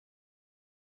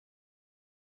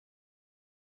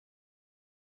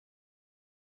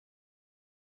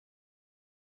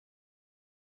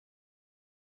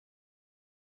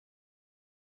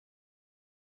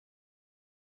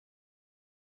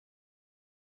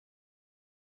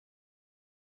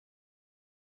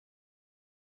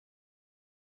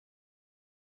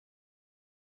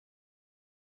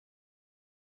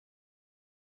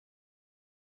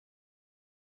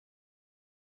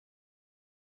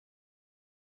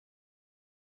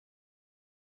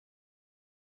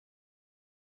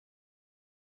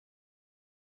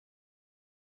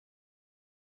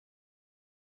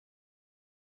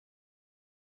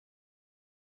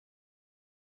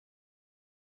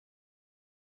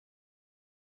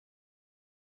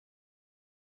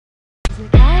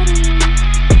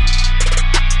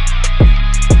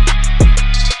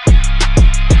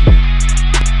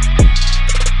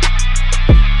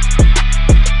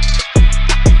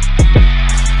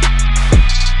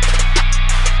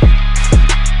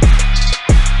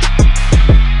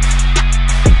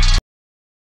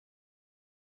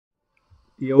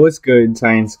Yo, what's good,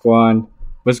 Titan Squad?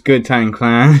 What's good, Titan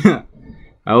Clan?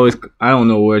 I don't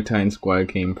know where Titan Squad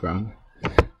came from.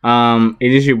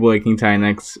 It is your boy King Titan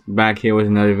X back here with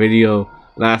another video.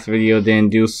 Last video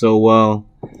didn't do so well.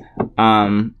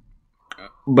 But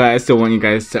I still want you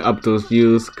guys to up those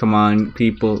views. Come on,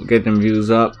 people, get them views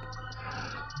up.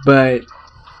 But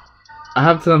I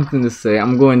have something to say.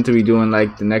 I'm going to be doing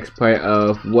like the next part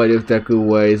of what if Deku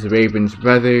was Raven's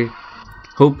brother.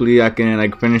 Hopefully I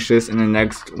can finish this in the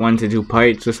next 1 to 2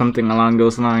 parts or something along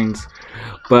those lines.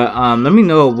 But let me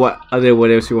know what other what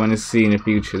ifs you want to see in the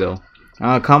future though.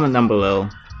 Comment down below.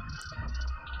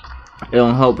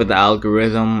 It'll help with the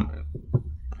algorithm.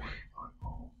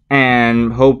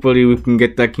 And hopefully we can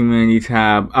get that community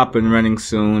tab up and running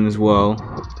soon as well.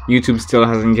 YouTube still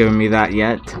hasn't given me that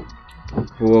yet.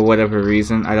 For whatever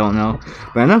reason, I don't know.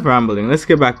 But enough rambling, let's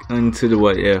get back into the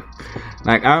what if.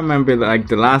 I remember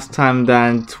the last time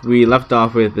that we left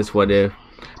off with this what if.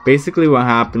 Basically what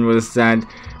happened was that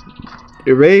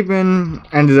Raven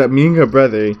ended up meeting her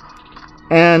brother,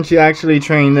 and she actually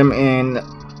trained him in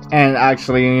and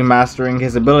actually mastering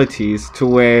his abilities to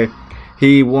where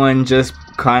he wouldn't just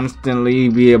constantly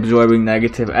be absorbing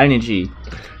negative energy,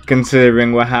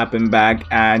 considering what happened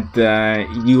back at the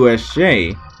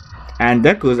USJ. And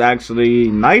Deku is actually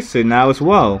nicer now as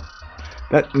well.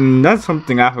 That's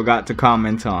something I forgot to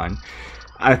comment on.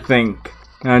 I think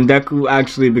Deku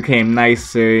actually became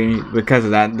nicer because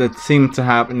of that. That seemed to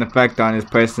have an effect on his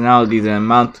personality, the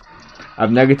amount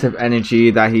of negative energy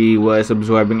that he was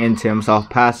absorbing into himself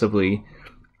passively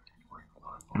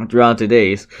throughout the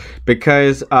days.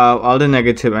 Because of all the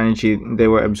negative energy they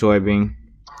were absorbing,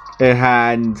 it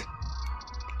had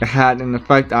an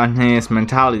effect on his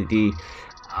mentality,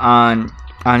 on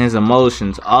his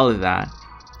emotions, all of that.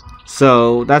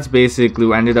 So that's basically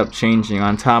what ended up changing,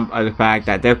 on top of the fact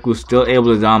that Deku was still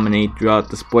able to dominate throughout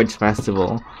the sports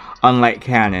festival, unlike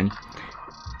Canon.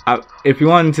 If you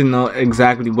wanted to know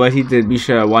exactly what he did, be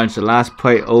sure to watch the last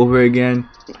part over again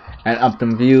and up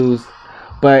them views.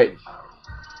 But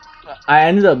I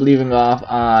ended up leaving off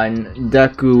on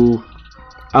Deku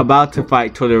about to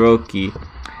fight Todoroki,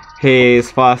 his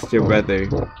foster brother.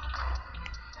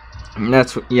 I'm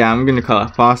gonna call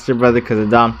it foster brother because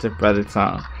adoptive brother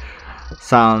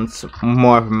sounds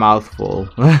more of a mouthful.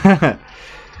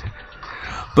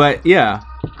 But yeah,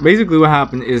 basically what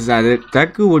happened is that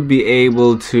Deku would be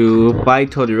able to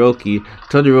fight Todoroki.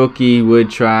 Todoroki would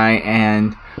try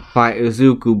and fight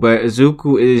Izuku, but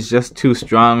Izuku is just too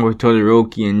strong for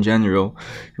Todoroki in general.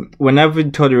 Whenever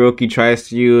Todoroki tries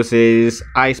to use his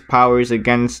ice powers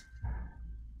against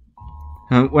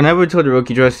ice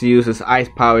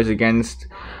powers against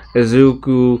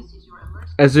Izuku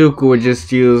would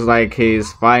just use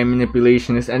his fire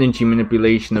manipulation, his energy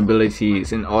manipulation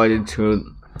abilities in order to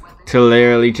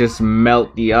literally just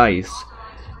melt the ice.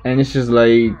 And it's just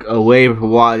like a wave of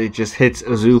water just hits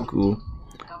Izuku.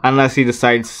 Unless he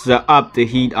decides to up the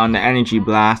heat on the energy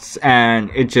blasts, and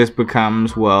it just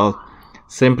becomes, well,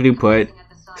 simply put,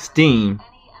 steam.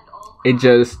 It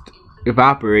just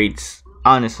evaporates,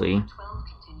 honestly.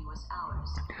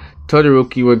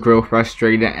 Todoroki would grow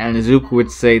frustrated, and Izuku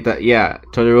would say that, yeah,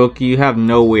 Todoroki, you have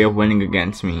no way of winning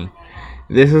against me.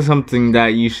 This is something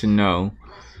that you should know.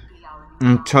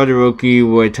 And Todoroki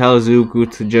would tell Izuku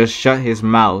to just shut his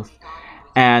mouth,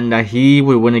 and that he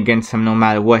would win against him no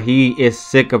matter what. He is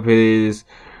sick of his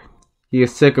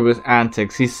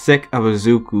antics. He's sick of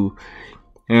Izuku.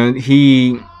 And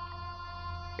he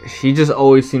just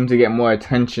always seems to get more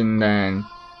attention than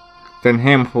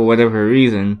him for whatever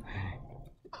reason.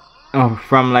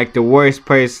 From the worst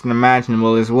person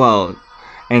imaginable as well.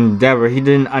 Endeavor, he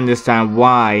didn't understand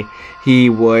why he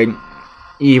would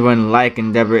even like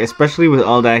Endeavor, especially with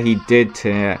all that he did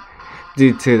to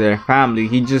their family.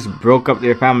 He just broke up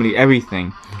their family,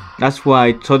 everything. That's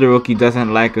why Todoroki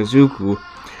doesn't like Izuku,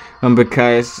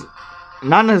 because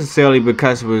not necessarily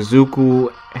because of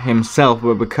Izuku himself,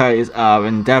 but because of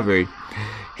Endeavor.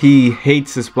 He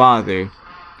hates his father.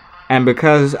 And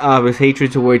because of his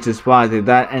hatred towards his father,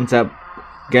 that ends up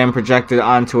getting projected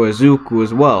onto Izuku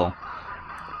as well.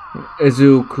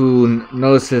 Izuku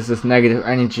notices this negative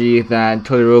energy that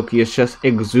Todoroki is just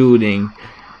exuding,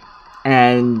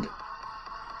 and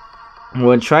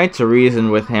would try to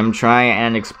reason with him, try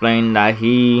and explain that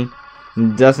he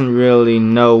doesn't really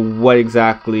know what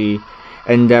exactly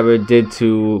Endeavor did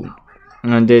to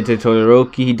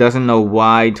Todoroki. He doesn't know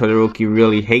why Todoroki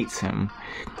really hates him.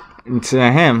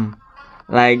 To him,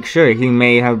 sure, he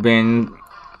may have been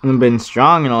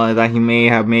strong and all of that. He may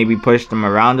have maybe pushed him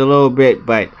around a little bit,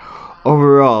 but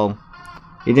overall,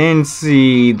 he didn't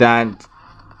see that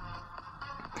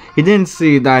he didn't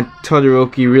see that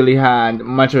Todoroki really had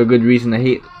much of a good reason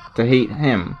to hate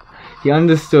him. He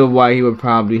understood why he would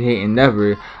probably hate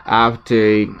Endeavor after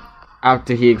he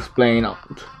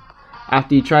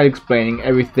tried explaining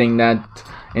everything that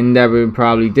Endeavor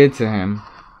probably did to him.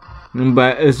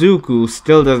 But Izuku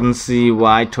still doesn't see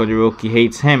why Todoroki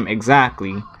hates him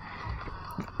exactly.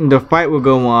 The fight will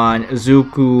go on.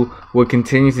 Izuku will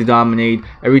continue to dominate.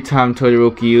 Every time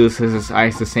Todoroki uses his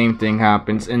ice, the same thing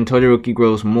happens, and Todoroki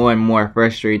grows more and more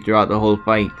frustrated throughout the whole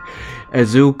fight.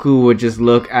 Izuku would just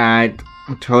look at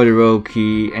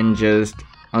Todoroki and just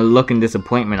look in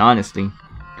disappointment, honestly,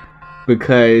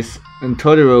 because in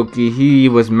Todoroki, he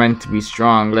was meant to be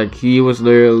strong. Like, he was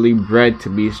literally bred to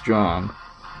be strong.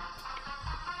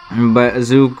 But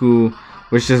Izuku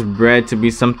was just bred to be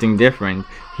something different.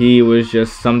 He was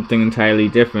just something entirely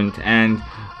different. And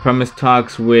from his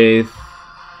talks with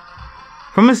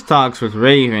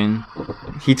Raven,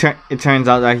 it turns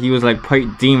out that he was like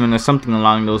part demon or something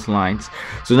along those lines.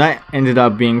 So that ended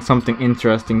up being something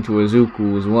interesting to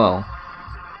Izuku as well.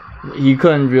 He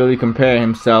couldn't really compare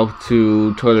himself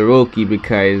to Todoroki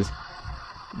because,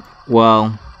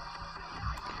 well,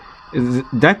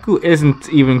 Deku isn't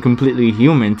even completely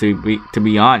human, to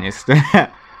be honest.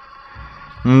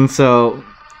 And so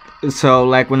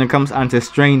like when it comes onto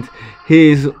strength,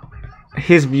 his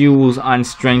views on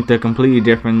strength are completely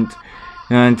different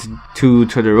to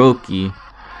Todoroki.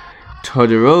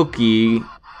 Todoroki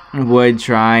would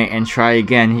try and try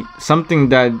again. Something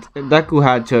that Deku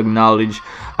had to acknowledge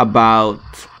about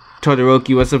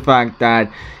Todoroki was the fact that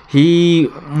he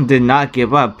did not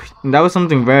give up. That was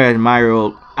something very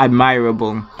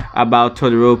admirable about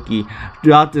Todoroki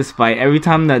throughout this fight. Every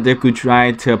time that Deku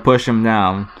tried to push him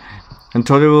down, and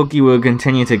Todoroki would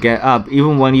continue to get up,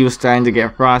 even when he was starting to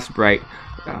get frostbite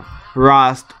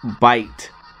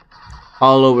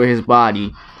all over his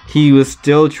body. He was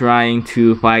still trying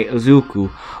to fight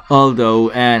Izuku, although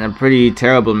in a pretty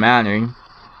terrible manner.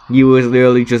 He was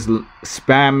literally just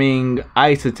spamming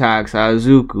ice attacks at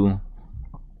Izuku.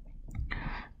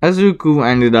 Izuku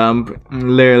ended up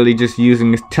literally just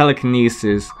using his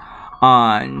telekinesis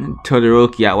on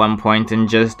Todoroki at one point and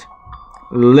just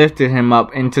lifted him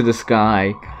up into the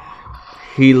sky.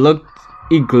 He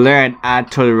glared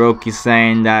at Todoroki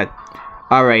saying that,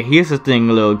 "Alright, here's the thing,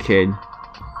 little kid.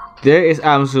 There is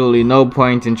absolutely no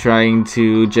point in trying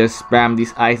to just spam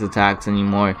these ice attacks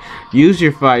anymore. Use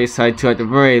your fire side to at the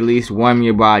very least warm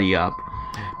your body up.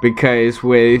 Because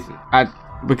at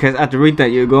the rate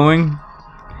that you're going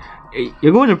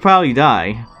to probably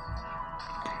die."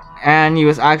 And he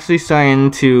was actually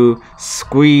starting to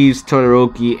squeeze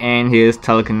Todoroki in his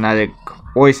telekinetic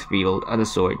force field of the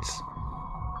sorts.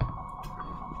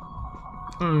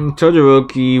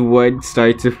 Todoroki would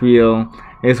start to feel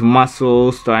his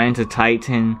muscles starting to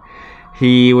tighten.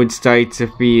 He would start to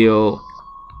feel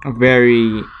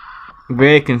very,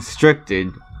 very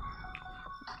constricted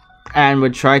and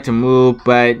would try to move,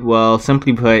 but, well,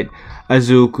 simply put,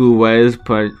 Izuku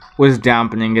was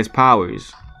dampening his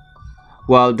powers.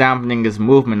 Well, dampening his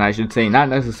movement, I should say, not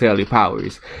necessarily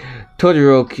powers.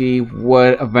 Todoroki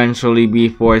would eventually be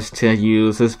forced to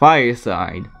use his fire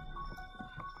side.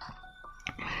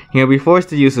 He'll be forced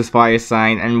to use his fire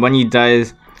sign, and when he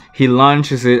does, he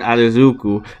launches it at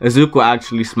Izuku. Izuku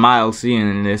actually smiles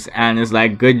seeing this and is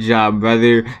like, "Good job,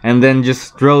 brother," and then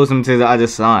just throws him to the other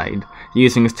side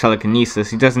using his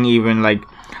telekinesis. He doesn't even like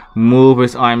move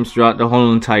his arms throughout the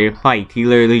whole entire fight. He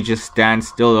literally just stands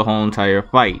still the whole entire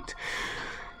fight.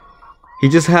 He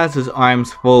just has his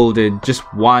arms folded, just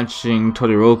watching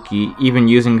Todoroki, even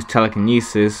using his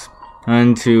telekinesis,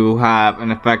 and to have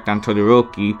an effect on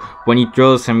Todoroki. When he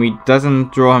throws him, he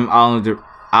doesn't throw him out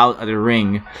of the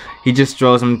ring. He just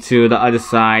throws him to the other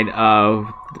side of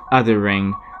the other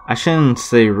ring. I shouldn't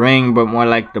say ring, but more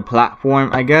like the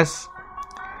platform, I guess.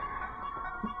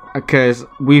 Because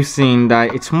we've seen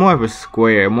that it's more of a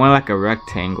square, more like a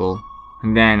rectangle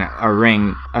than a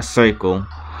ring, a circle.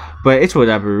 But it's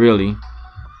whatever, really.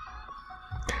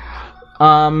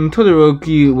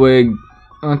 Todoroki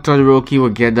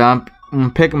would get up,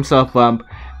 pick himself up,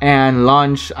 and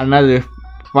launch another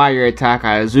fire attack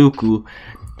at Izuku.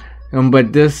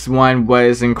 But this one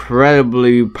was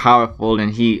incredibly powerful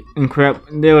and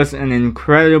there was an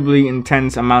incredibly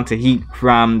intense amount of heat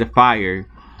from the fire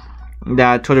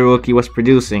that Todoroki was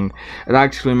producing. It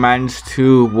actually managed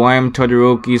to warm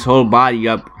Todoroki's whole body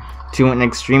up to an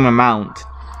extreme amount.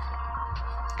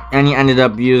 And he ended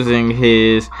up using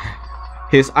his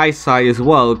ice side as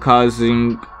well,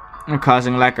 causing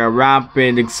like a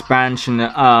rapid expansion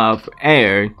of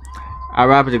air.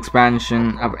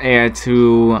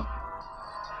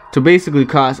 To to basically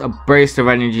cause a burst of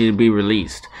energy to be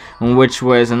released, which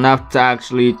was enough to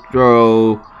actually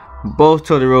throw both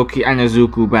Todoroki and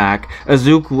Izuku back.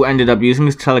 Izuku ended up using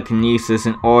his telekinesis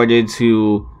in order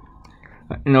to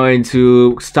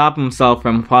stop himself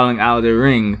from falling out of the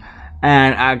ring,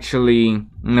 and actually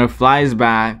flies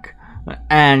back,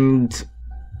 and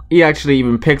he actually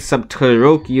even picks up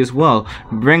Todoroki as well,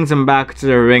 brings him back to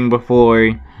the ring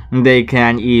before they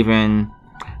can even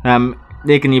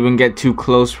get too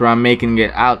close from making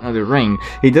it out of the ring.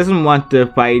 He doesn't want the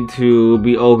fight to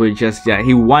be over just yet.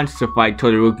 He wants to fight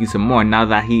Todoroki some more now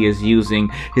that he is using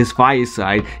his fire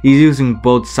side. He's using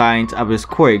both sides of his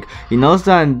quirk. He knows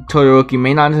that Todoroki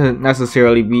may not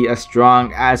necessarily be as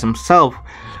strong as himself,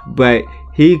 but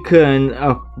he could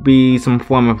be some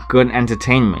form of good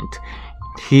entertainment.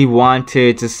 He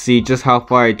wanted to see just how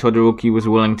far Todoroki was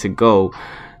willing to go,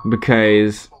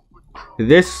 because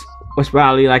this was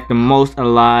probably like the most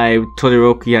alive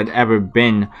Todoroki had ever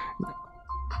been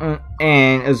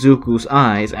in Izuku's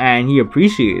eyes, and he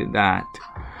appreciated that.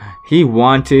 He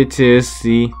wanted to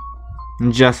see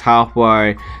just how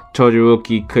far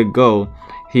Todoroki could go.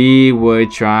 He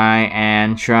would try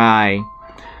and try.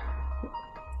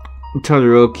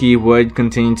 Todoroki would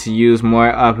continue to use more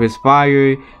of his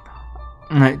fire.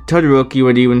 Todoroki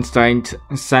would even start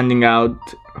sending out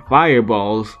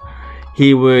fireballs.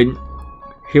 He would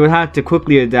have to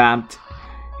quickly adapt.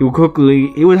 He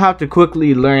would have to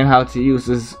quickly learn how to use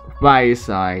his fire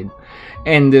side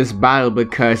in this battle,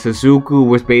 because Izuku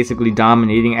was basically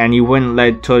dominating and he wouldn't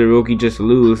let Todoroki just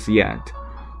lose yet.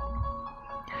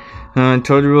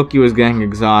 Todoroki was getting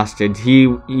exhausted. He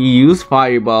used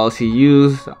fireballs.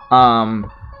 He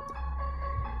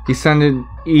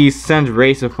sent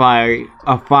rays of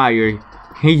fire.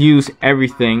 He used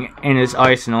everything in his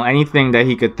arsenal, anything that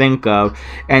he could think of,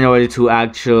 in order to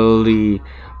actually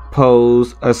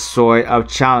pose a sort of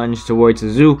challenge towards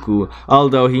Izuku,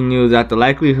 although he knew that the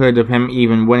likelihood of him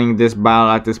even winning this battle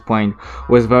at this point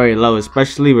was very low,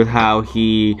 especially with how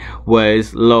he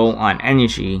was low on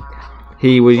energy.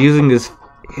 He was using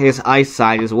his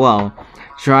eyesight as well,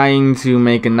 trying to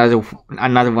make another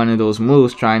one of those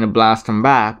moves, trying to blast him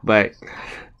back, but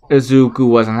Izuku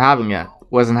wasn't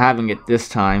having it this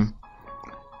time.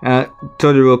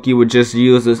 Todoroki would just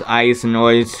use his ice in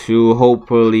order to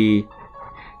hopefully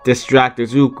distract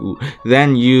Izuku,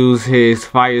 then use his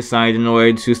fire side in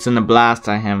order to send a blast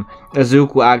at him.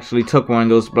 Izuku actually took one of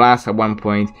those blasts at one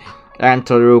point, and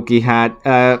Todoroki had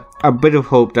a bit of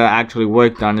hope that actually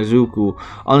worked on Izuku,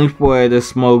 only for the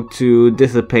smoke to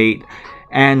dissipate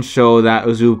and show that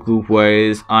Izuku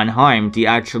was unharmed. He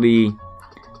actually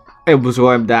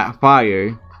absorbed that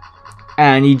fire,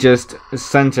 and he just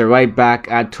sent it right back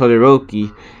at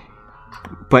Todoroki,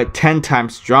 but 10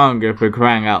 times stronger, for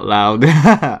crying out loud.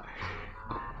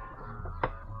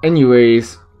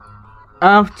 Anyways,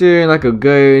 after like a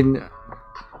good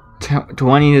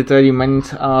 20 to 30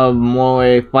 minutes of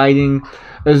more fighting,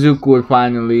 Izuku would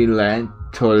finally let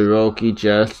Todoroki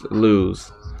just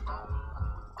lose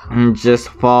and just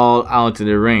fall out of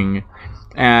the ring,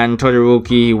 and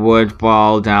Todoroki would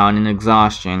fall down in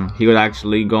exhaustion. He would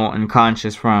actually go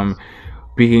unconscious from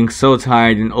being so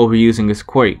tired and overusing his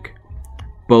quirk,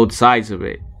 both sides of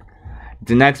it.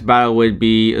 The next battle would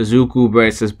be Izuku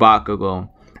versus Bakugo.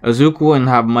 Izuku wouldn't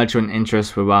have much of an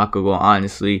interest for Bakugo,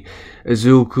 honestly.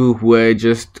 Izuku would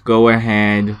just go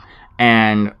ahead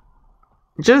and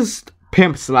just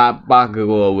pimp slap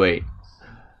Bakugo away.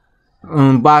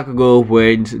 Bakugo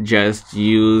would just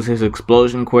use his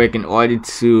explosion quirk in order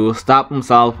to stop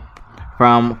himself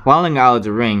from falling out of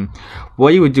the ring.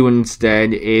 What he would do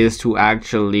instead is to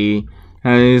actually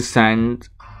send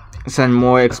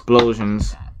more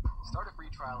explosions.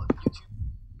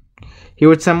 He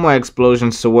would send more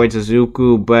explosions towards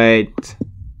Izuku, but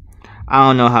I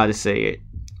don't know how to say it.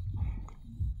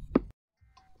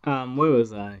 Where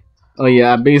was I? Oh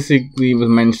yeah, I basically was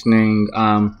mentioning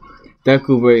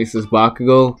Deku versus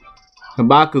Bakugo.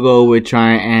 Bakugo would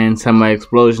try and send more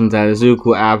explosions at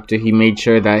Izuku after he made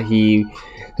sure that he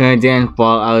didn't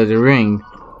fall out of the ring.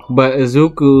 But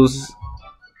Izuku's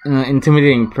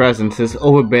intimidating presence, his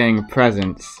overbearing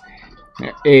presence,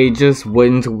 it just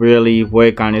wouldn't really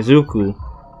work on Izuku.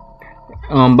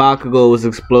 Bakugo's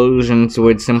explosions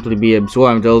would simply be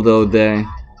absorbed, although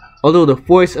the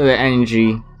force of the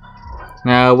energy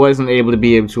wasn't able to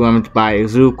be absorbed by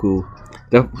Izuku.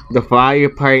 The fire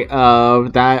part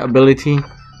of that ability,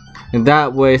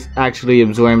 that was actually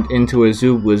absorbed into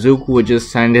Izuku. Izuku would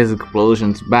just send his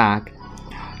explosions back,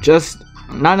 just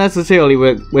not necessarily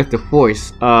with the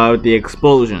force of the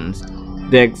explosions.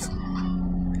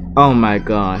 Oh my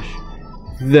gosh,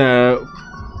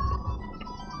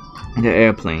 the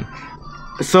airplane.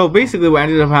 So basically what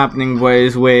ended up happening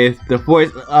was, with the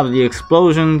force of the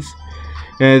explosions,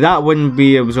 that wouldn't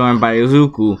be absorbed by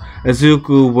Izuku.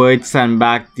 Izuku would send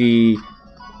back the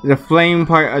flame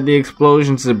part of the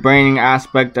explosions, the braining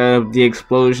aspect of the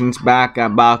explosions, back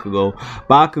at Bakugo.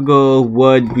 Bakugo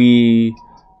would be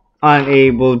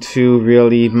unable to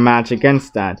really match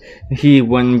against that. He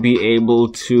wouldn't be able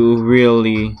to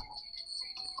really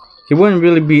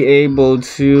be able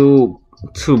to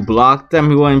block them.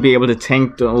 He wouldn't be able to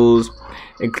tank the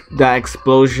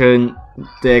explosion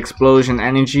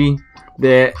energy,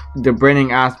 the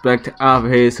braining aspect of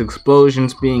his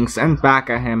explosions being sent back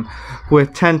at him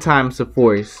with 10 times the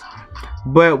force.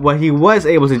 But what he was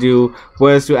able to do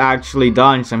was to actually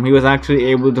dodge them. He was actually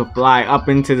able to fly up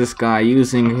into the sky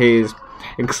using his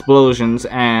explosions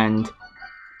and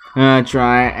he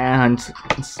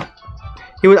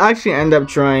would actually end up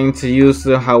trying to use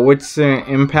the howitzer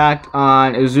impact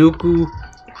on Izuku,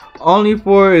 only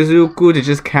for Izuku to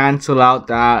just cancel out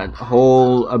that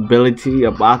whole ability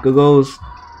of Bakugo's.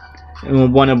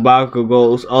 One of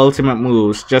Bakugo's ultimate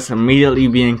moves just immediately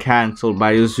being cancelled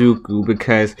by Izuku,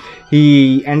 because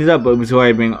he ended up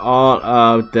absorbing all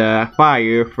of the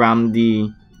fire from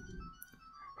the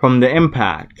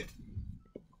impact.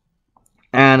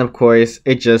 And of course,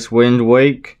 it just wouldn't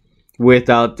work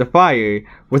without the fire.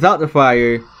 Without the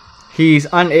fire, he's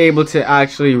unable to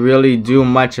actually really do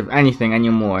much of anything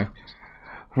anymore.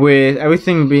 With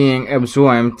everything being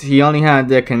absorbed, he only had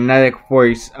the kinetic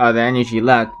force of the energy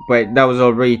left, but that was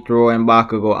already throwing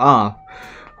Bakugo off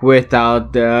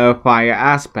without the fire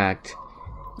aspect.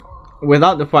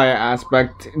 Without the fire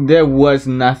aspect, there was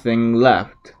nothing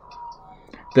left.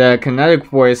 The kinetic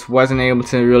force wasn't able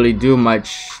to really do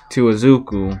much to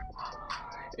Izuku.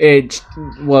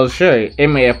 Well, sure, it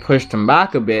may have pushed him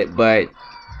back a bit, but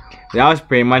that was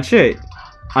pretty much it,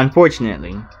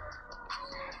 unfortunately.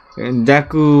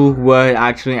 Deku would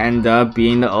actually end up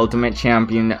being the ultimate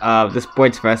champion of the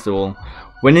sports festival,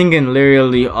 winning in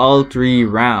literally all 3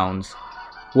 rounds.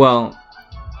 Well,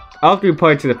 all 3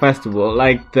 parts of the festival,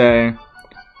 like the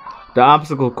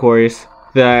obstacle course,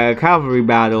 the cavalry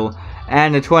battle,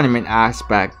 and the tournament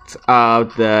aspect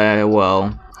of the,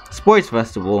 well, sports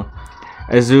festival.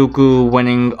 Izuku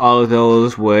winning all of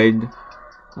those would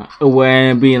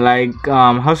be like,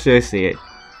 how should I say it?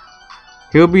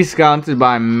 He will be scouted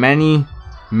by many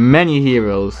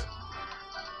heroes.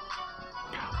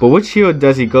 But which hero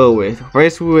does he go with?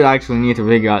 First, we would actually need to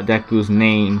figure out Deku's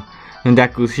name and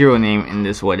Deku's hero name in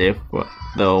this what if,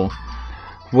 though.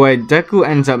 What Deku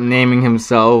ends up naming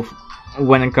himself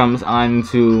when it comes on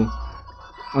to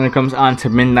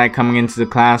Midnight coming into the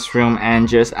classroom and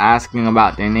just asking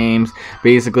about their names,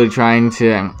 basically trying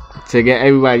to get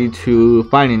everybody to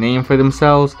find a name for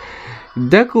themselves.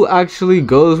 Deku actually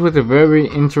goes with a very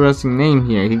interesting name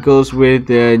here. He goes with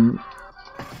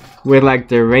like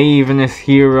the Ravenous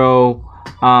hero.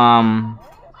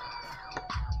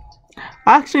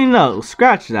 Actually no,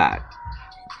 scratch that.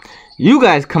 You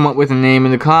guys come up with a name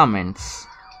in the comments.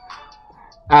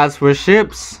 As for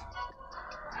ships,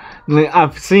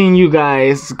 I've seen you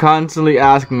guys constantly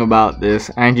asking about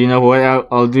this, and you know what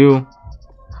I'll do?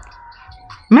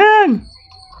 Man!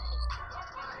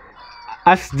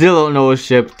 I still don't know a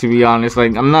ship, to be honest.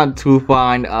 Like, I'm not too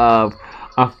fond of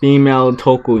a female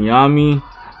Tokoyami.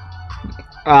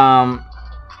 But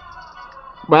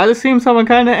at the same time, I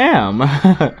kinda am.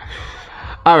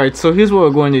 Alright, so here's what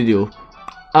we're going to do.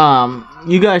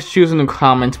 You guys choose in the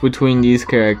comments between these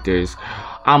characters.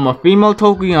 I'm a female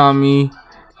Tokoyami,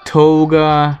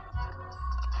 Toga,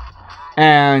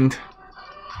 and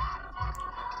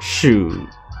shoot,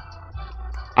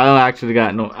 I actually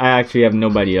have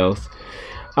nobody else.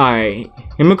 Alright,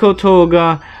 Himiko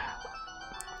Toga,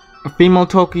 a female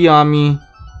Tokoyami,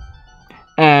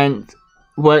 and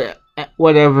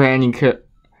whatever any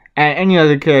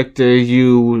other character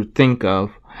you think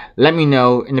of. Let me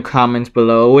know in the comments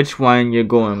below which one you're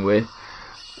going with.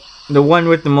 The one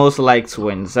with the most likes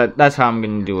wins. That's how I'm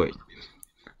gonna do it.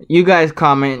 You guys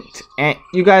comment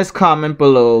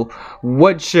below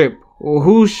what ship, or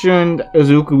who should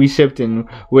Izuku be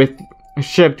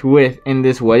shipped with in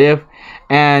this what if,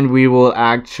 and we will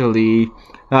actually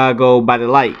go by the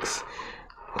likes.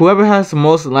 Whoever has the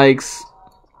most likes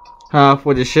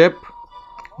for the ship,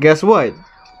 guess what?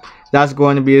 That's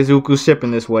going to be Izuku's ship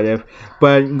in this what if.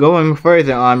 But going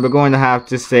further on, we're going to have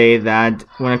to say that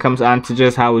when it comes on to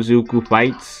just how Izuku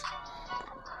fights,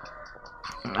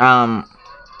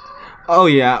 oh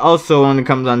yeah, also when it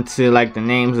comes on to like the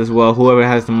names as well, whoever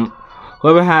has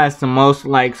the most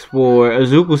likes for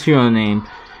Izuku's hero name,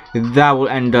 that will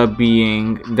end up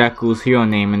being Deku's hero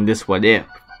name in this what if.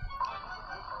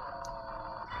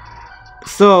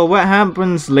 So what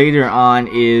happens later on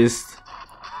is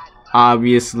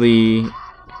obviously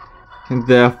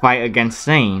the fight against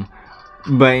Stain.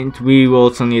 But we will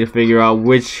also need to figure out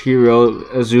which hero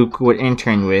Izuku would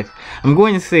intern with. I'm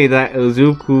going to say that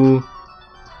Izuku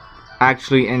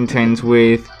actually interns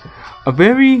with a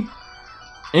very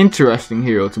interesting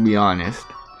hero, to be honest.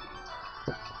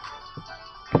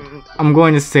 I'm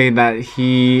going to say that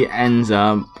he ends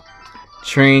up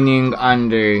training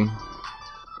under...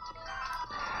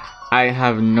 I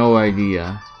have no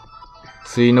idea.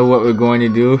 So you know what we're going to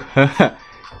do?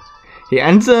 He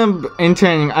ends up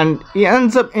interning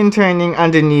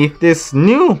underneath this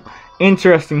new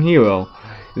interesting hero.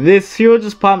 This hero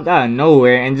just popped out of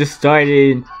nowhere and just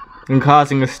started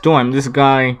causing a storm. This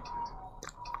guy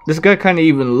kind of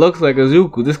even looks like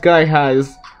Izuku. This guy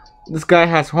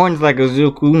has horns like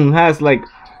Izuku.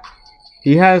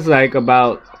 He has like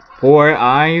about 4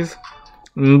 eyes,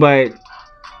 but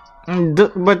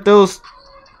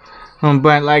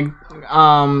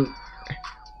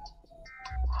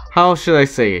how should I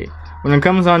say it? When it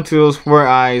comes on to those 4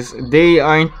 eyes, they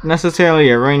aren't necessarily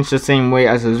arranged the same way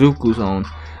as Izuku's own.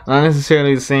 Not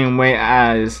necessarily the same way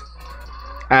as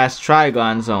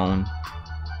Trigon's own.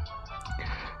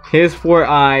 His 4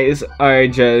 eyes are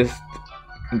just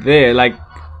there, like,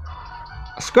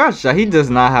 scratch that, he does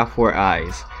not have 4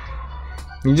 eyes.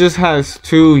 He just has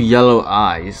 2 yellow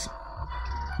eyes.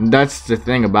 That's the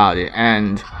thing about it.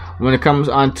 And when it comes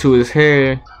onto his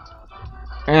hair,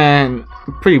 and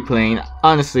pretty plain,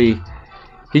 honestly,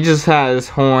 he just has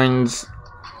horns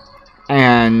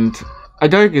and a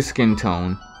darker skin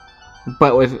tone,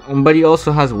 but he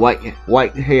also has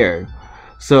white hair.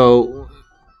 So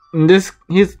this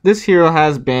hero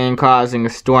has been causing a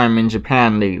storm in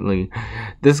Japan lately.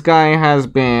 This guy is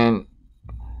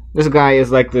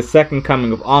like the second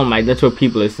coming of All Might. That's what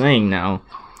people are saying now.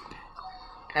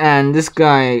 And this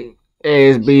guy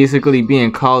is basically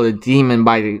being called a demon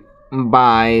by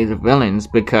the villains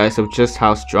because of just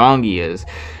how strong he is.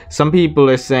 Some people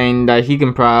are saying that he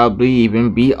can probably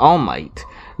even beat All Might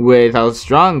with how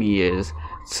strong he is.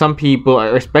 Some people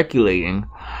are speculating.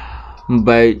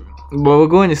 But what we're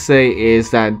going to say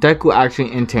is that Deku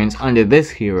actually interns under this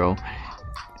hero.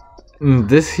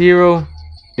 This hero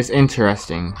is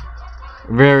interesting.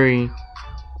 Very,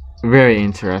 very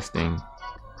interesting.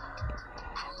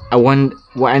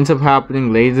 What ends up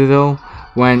happening later though,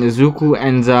 when Izuku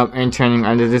ends up interning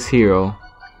under this hero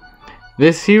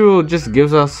just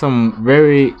gives us some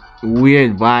very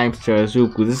weird vibes to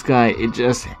Izuku. This guy, it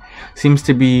just seems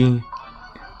to be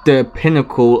the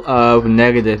pinnacle of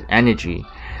negative energy.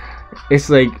 It's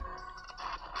like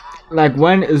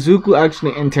when Izuku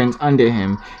actually interns under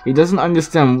him, he doesn't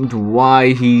understand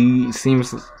why he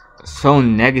seems so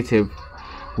negative.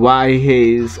 Why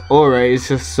his aura is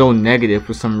just so negative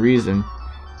for some reason.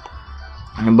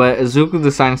 But Izuku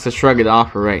decides to shrug it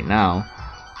off for right now.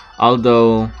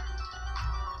 Although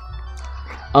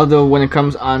when it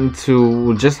comes on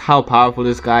to just how powerful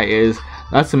this guy is,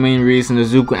 that's the main reason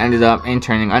Izuku ended up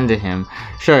interning under him.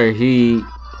 Sure, he's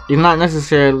not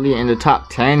necessarily in the top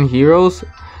 10 heroes.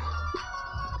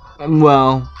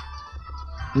 Well,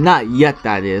 not yet,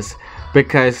 that is,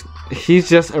 because he's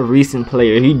just a recent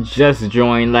player. He just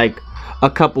joined like a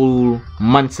couple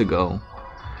months ago.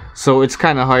 So it's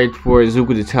kind of hard for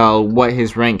Izuku to tell what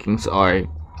his rankings are.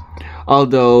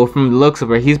 Although from the looks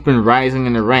of it, he's been rising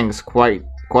in the ranks quite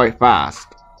fast.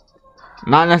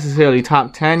 Not necessarily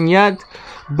top 10 yet,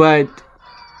 but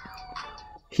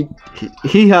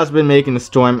he has been making a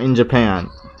storm in Japan.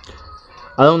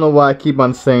 I don't know why I keep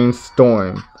on saying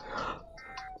storm.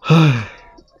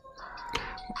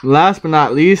 Last but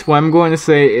not least, what I'm going to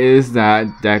say is that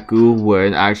Deku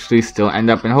would actually still end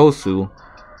up in Hosu.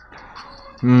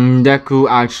 Deku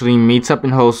actually meets up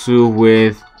in Hosu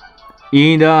with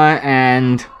Ida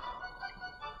and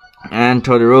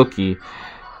Todoroki.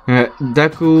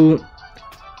 Deku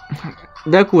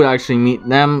would actually meet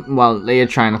them while they are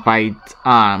trying to fight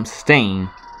Stain.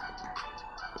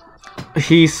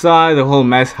 He saw the whole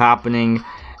mess happening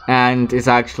and is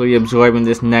actually absorbing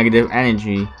this negative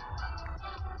energy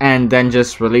and then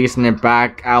just releasing it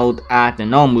back out at the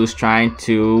Nomus, trying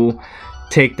to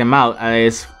take them out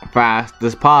as fast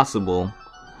as possible.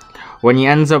 When he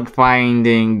ends up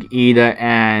finding Ida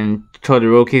and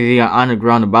Todoroki, they are on the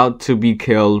ground about to be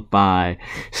killed by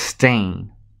Stain.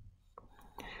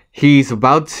 He's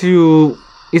about to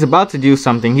do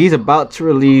something. He's about to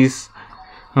release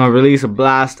a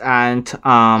blast at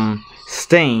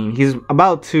Stain. He's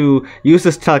about to use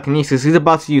his telekinesis. He's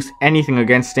about to use anything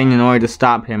against Stain in order to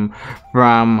stop him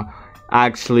from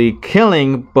actually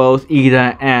killing both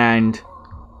Ida and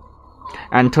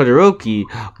and Todoroki.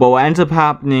 But what ends up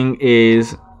happening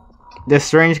is the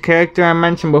strange character I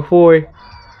mentioned before,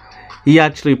 he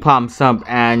actually pops up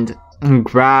and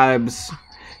grabs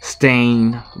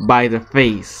Stain by the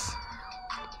face.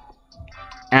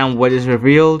 And what is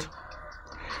revealed?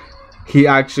 He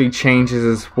actually changes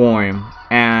his form,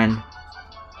 and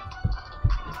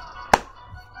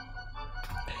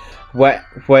what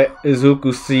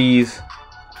Izuku sees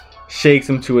shakes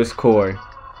him to his core.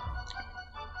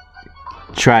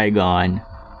 Trigon,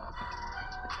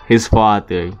 his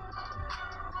father.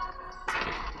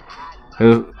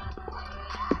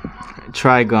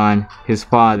 Trigon, his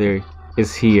father,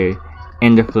 is here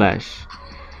in the flesh.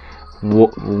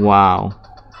 Wow.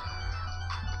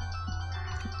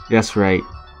 That's right.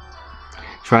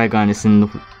 Trigon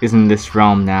is in this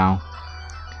realm now.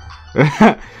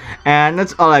 And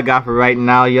that's all I got for right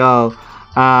now, y'all.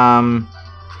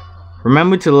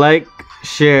 Remember to like,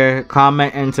 share,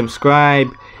 comment, and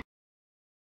subscribe.